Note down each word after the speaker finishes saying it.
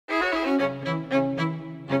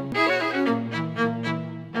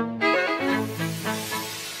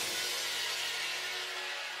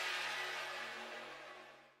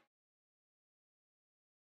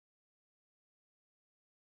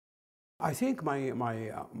I think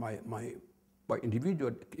my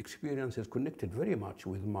individual experience is connected very much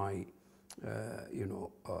with my,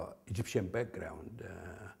 Egyptian background.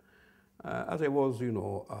 As I was,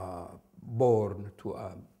 born to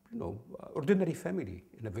a, ordinary family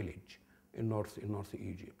in a village in North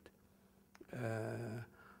Egypt,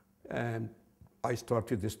 and I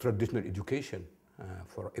started this traditional education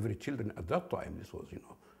for every children at that time. This was,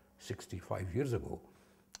 65 years ago,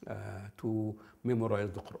 to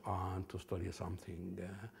memorize the Quran, to study something.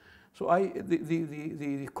 So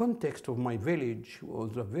the context of my village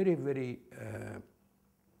was a very, very,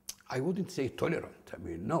 I wouldn't say tolerant. I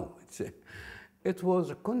mean, no, it was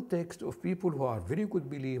a context of people who are very good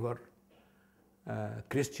believers,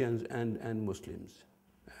 Christians and Muslims.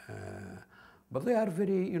 But they are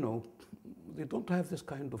very, they don't have this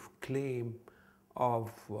kind of claim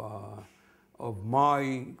of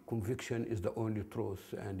my conviction is the only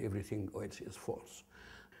truth and everything else is false.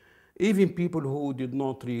 Even people who did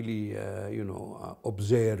not really,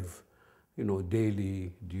 observe,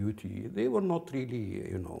 daily duty, they were not really,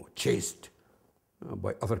 chased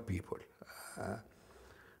by other people.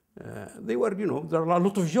 They were, there are a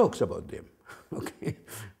lot of jokes about them, okay?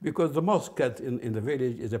 Because the mosque in the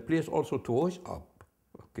village is a place also to wash up.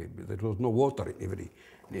 Okay, there was no water in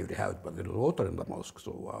every house, but there was water in the mosque.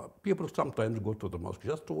 So people sometimes go to the mosque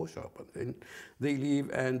just to wash up, and then they leave,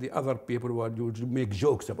 and the other people would make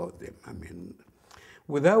jokes about them. I mean,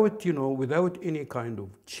 without any kind of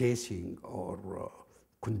chasing or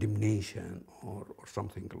condemnation or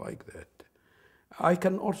something like that. I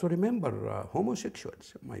can also remember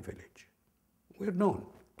homosexuals in my village. We're known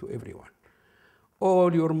to everyone.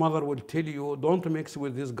 Or your mother will tell you, don't mix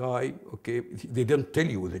with this guy, okay? They don't tell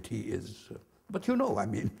you that he is, but I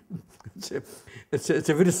mean, it's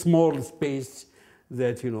a very small space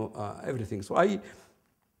that, everything. So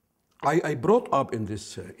I brought up in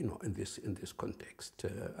this, in this context.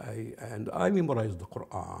 I memorized the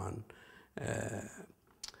Quran.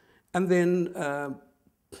 And then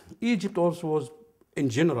Egypt also was, in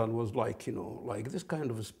general, was like, like this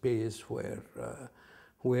kind of a space where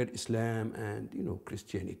Islam and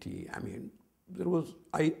Christianity, I mean, there was,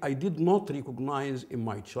 I did not recognize in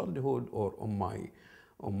my childhood or on my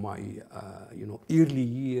early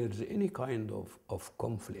years any kind of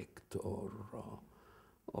conflict or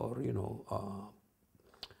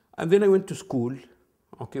and then I went to school.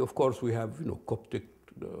 Okay, of course we have Coptic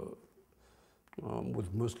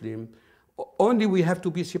with Muslim. Only we have to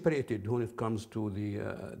be separated when it comes to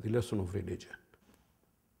the lesson of religion.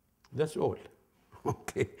 That's all.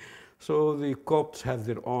 Okay, so the Copts have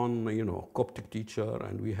their own, Coptic teacher,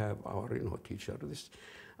 and we have our, teacher. This,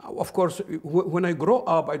 of course, when I grow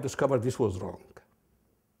up, I discovered this was wrong.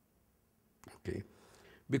 Okay,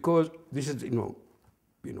 because this is,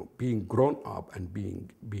 being grown up and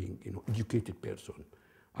being, educated person.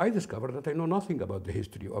 I discovered that I know nothing about the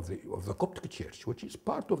history of the Coptic Church, which is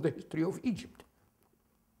part of the history of Egypt.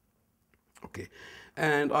 Okay,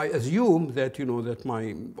 and I assume that that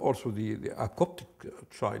my also a Coptic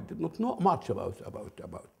child did not know much about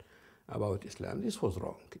Islam. This was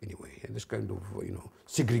wrong anyway, and this kind of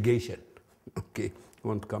segregation. Okay,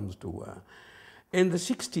 when it comes to in the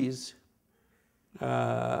 60s,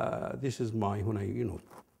 this is when I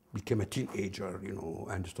became a teenager,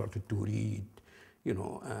 and started to read,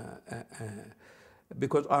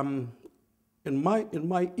 because in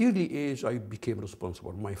my early age, I became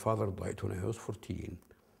responsible. My father died when I was 14,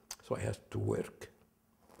 so I had to work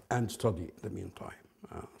and study in the meantime.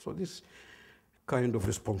 So this kind of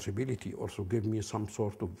responsibility also gave me some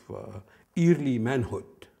sort of early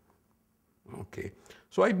manhood. Okay,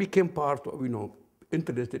 so I became part of,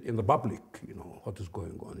 interested in the public, what is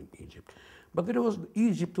going on in Egypt. But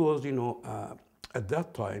Egypt was, at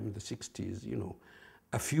that time, in the 60s,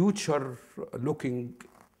 a future-looking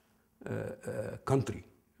country.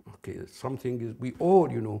 Okay, something is, we all,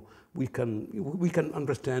 we can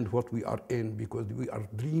understand what we are in because we are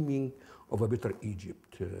dreaming of a better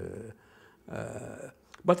Egypt.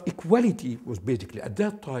 But equality was basically, at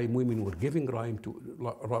that time, women were giving right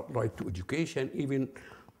to education, even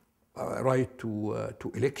right to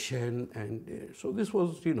election, and so this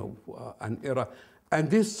was, an era, and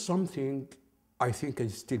this is something I think I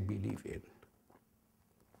still believe in.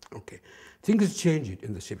 Okay, things changed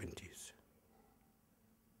in the 70s,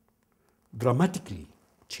 dramatically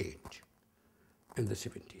changed in the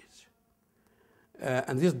 70s,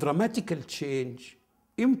 and this dramatical change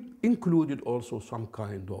included also some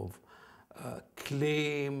kind of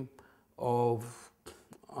claim of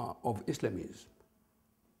Islamism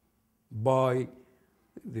by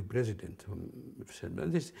the president.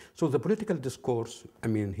 So the political discourse,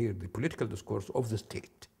 the political discourse of the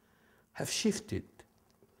state have shifted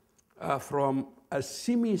from a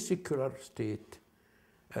semi-secular state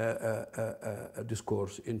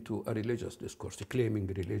discourse into a religious discourse, claiming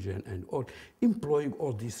religion and all, employing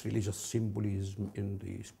all this religious symbolism in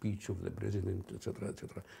the speech of the president, etc.,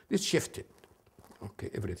 etc. This shifted, okay,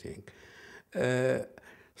 everything.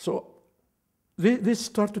 So this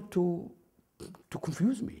started to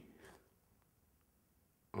confuse me.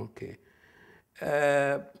 Okay.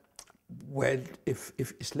 Well,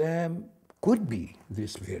 if Islam could be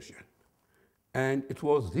this version, and it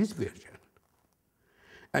was this version,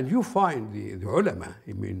 and you find the ulama,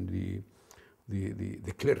 I mean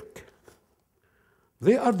the clerk,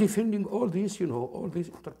 they are defending all this, you know, all this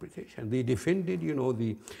interpretation. They defended, you know,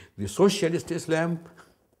 the socialist Islam,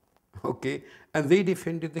 okay, and they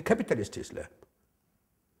defended the capitalist Islam,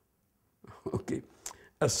 okay.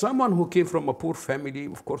 As someone who came from a poor family,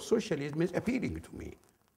 of course, socialism is appealing to me.